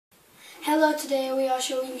Hello, today we are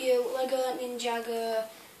showing you Lego Ninjago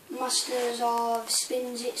Masters of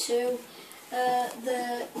Spin Zitsu,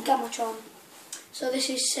 the gamatron. So this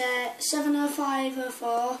is set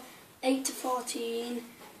 70504, 8 to 14,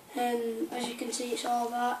 and as you can see it's all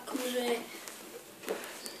that. Comes with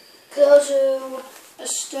Gozu, a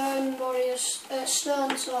stone warrior,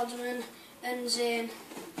 stone swordsman, and Zane,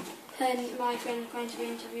 and my friend's going to be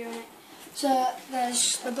interviewing it. So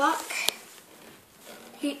there's the back.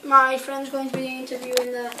 My friend's going to be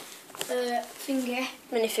interviewing the thingy.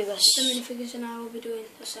 Minifigures. The minifigures, and I will be doing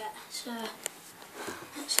the set. So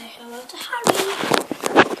let's say hello to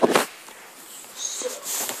Harry. So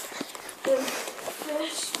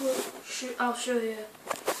first I'll show you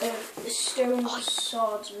the stone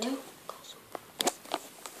swordsman.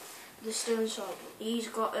 The stone swordsman. He's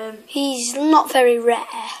got He's not very rare.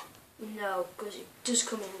 No, because it does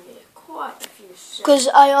come in here quite a few sets. Because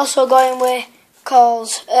I also got him with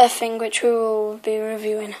Cole's Earthing, which we will be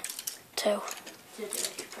reviewing too.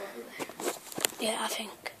 Today, probably. Yeah, I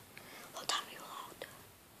think. What time are you allowed?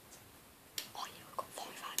 Oh, yeah, we've got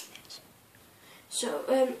 45 minutes. So,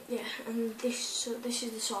 yeah, and this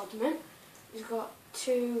is the swordsman. He's got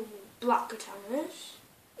two black katanas.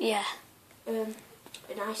 Yeah. A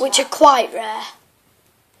nice Which hat. are quite rare.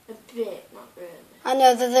 A bit, not really. I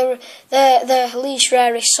know, they're the least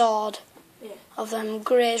rarest sword Yeah. of them.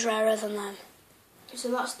 Grey's rarer than them. So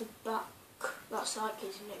that's the back. That's like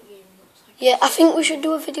his neck game. Like Yeah, I think we should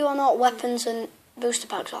do a video on what weapons and booster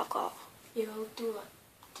packs I've got. Yeah, I'll do that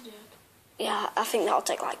today. Yeah, I think that'll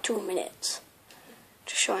take like 2 minutes.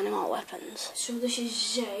 Just showing him all weapons. So this is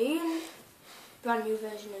Zane. Brand new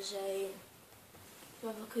version of Zane.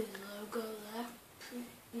 Have a look at his logo there. Pretty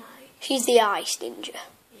nice. He's the ice ninja.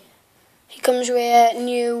 Yeah. He comes with a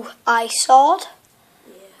new ice sword,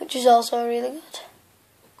 Yeah. which is also really good.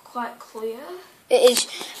 Quite clear. It is,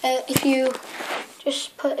 if you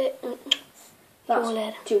just put it,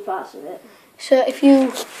 That's two parts of it. so if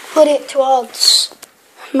you put it towards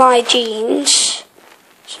my jeans,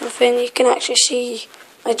 something you can actually see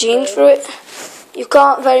my jeans through it. You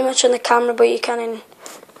can't very much on the camera, but you can in,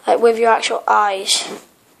 like, with your actual eyes.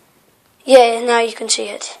 Yeah, now you can see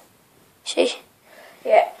it. See?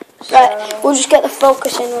 Yeah. So Right, we'll just get the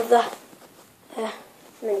focus in with the,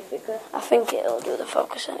 minifigure. I think it'll do the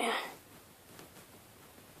focus anyway.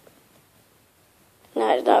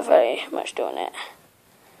 No, it's not very much doing it.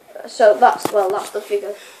 So that's the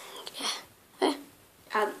figure. Yeah.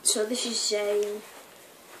 And so this is Zane.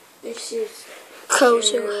 This is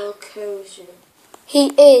Gozu. General Gozu. He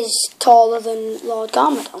is taller than Lord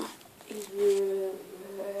Gamatron. He's really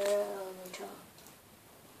tall.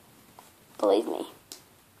 Believe me.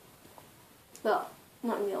 Well,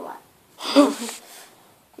 not in real life.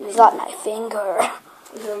 He's like my finger.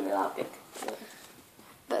 He's only that big.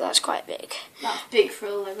 But that's quite big. That's big for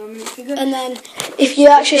a Lego minifigure. And then, if you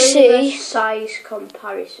actually see, size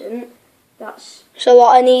comparison, that's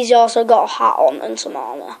and he's also got a hat on and some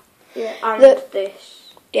armour. yeah, and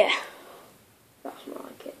this. Yeah. That's more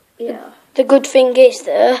like it. Yeah. The good thing is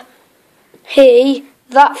though,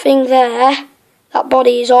 that thing there, that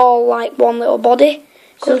body is all like one little body.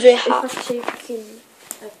 Comes with a hat. If I take him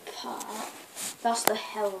apart, that's the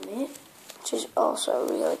helmet. Which is also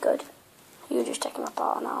really good. You just take him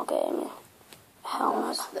apart and I'll get him a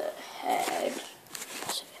helmet. That's the head.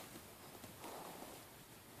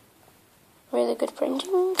 Really good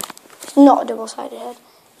printing. It's not a double-sided head.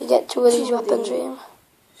 You get two of these weapons with him.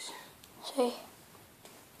 See?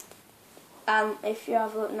 And if you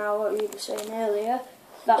have a look now what you were saying earlier,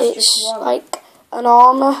 that's It's just one. like an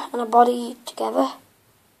armour and a body together.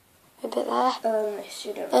 A bit there. This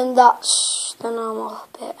you don't. And that's the normal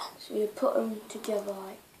bit. So you put them together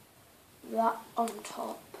like that on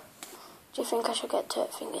top. Do you think I should get to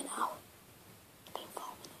it finger now? It's been 4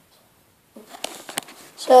 minutes.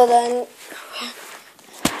 So then,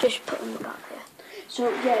 just put them back here. So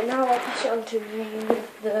yeah, now I'll pass it on to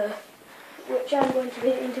which I'm going to be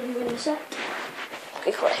interviewing the set.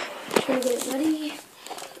 Quickly. Just gonna get it ready.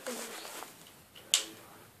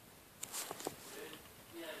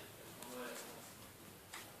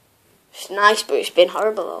 It's nice, but it's been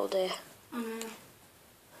horrible all day.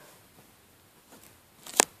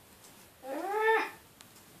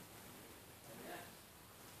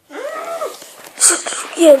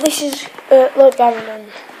 Yeah, this is Lord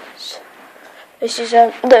Gamatron's. This is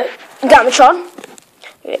the gamatron,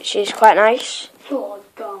 which is quite nice. Lord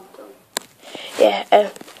Gamatron. Yeah,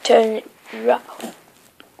 turn it round.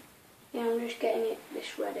 Yeah, I'm just getting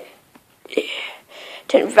this ready. Yeah.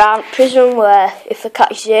 Turn it round. Prism where if the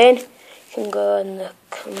cat is in, you can go in the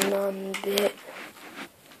command bit.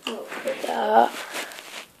 Oh, Like that.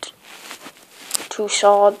 2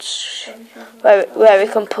 swords where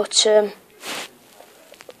we can put them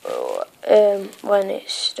when it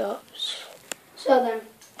stops. So then,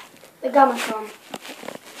 the gamatron.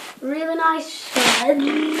 Really nice head.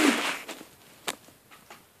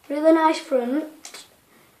 Really nice front.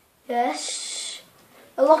 Yes.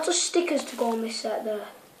 A lot of stickers to go on this set there.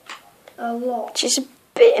 A lot. Which is a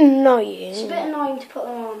bit annoying. It's a bit annoying to put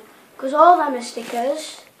them on. Because all them are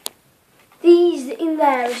stickers. These in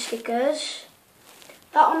there are stickers.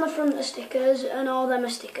 That on the front are stickers. And all them are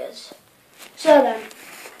stickers. So then,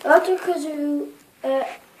 General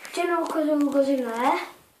Kazoo goes in there.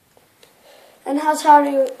 And has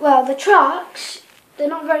Harry, well, the tracks, they're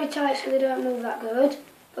not very tight so they don't move that good.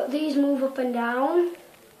 But these move up and down.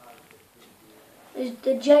 There's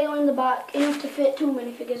the jail in the back, enough to fit 2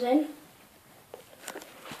 minifigures in.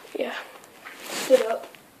 Yeah. Stood up.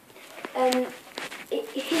 And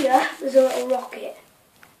here, there's a little rocket.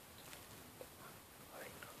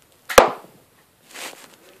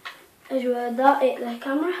 As you heard that, hit the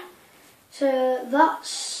camera. So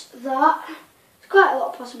that's that. There's quite a lot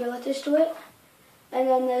of possibilities to it. And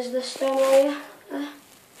then there's the stone warrior there.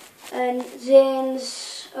 And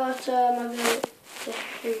Zane's automobile.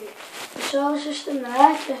 The solar system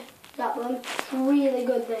there to that one. Really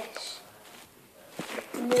good this.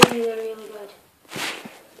 Really, really good.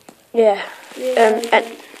 Yeah. Really, really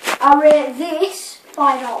good. I rate this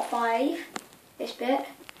 5 out of 5. This bit.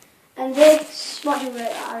 And this, what do you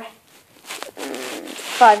rate that, Harry?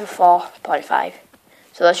 5 and 4.5.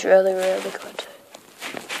 So that's really, really good.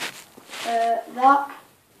 That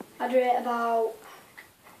I'd rate about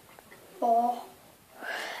 4.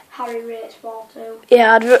 Harry rates 4 too.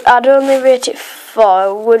 Yeah, I'd only rate it 4. I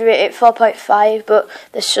would rate it 4.5, but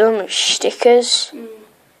there's so much stickers.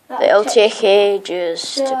 It'll take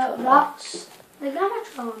ages to put on. That's the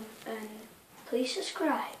gamatron, and please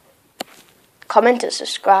subscribe. Comment and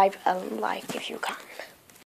subscribe and like if you can.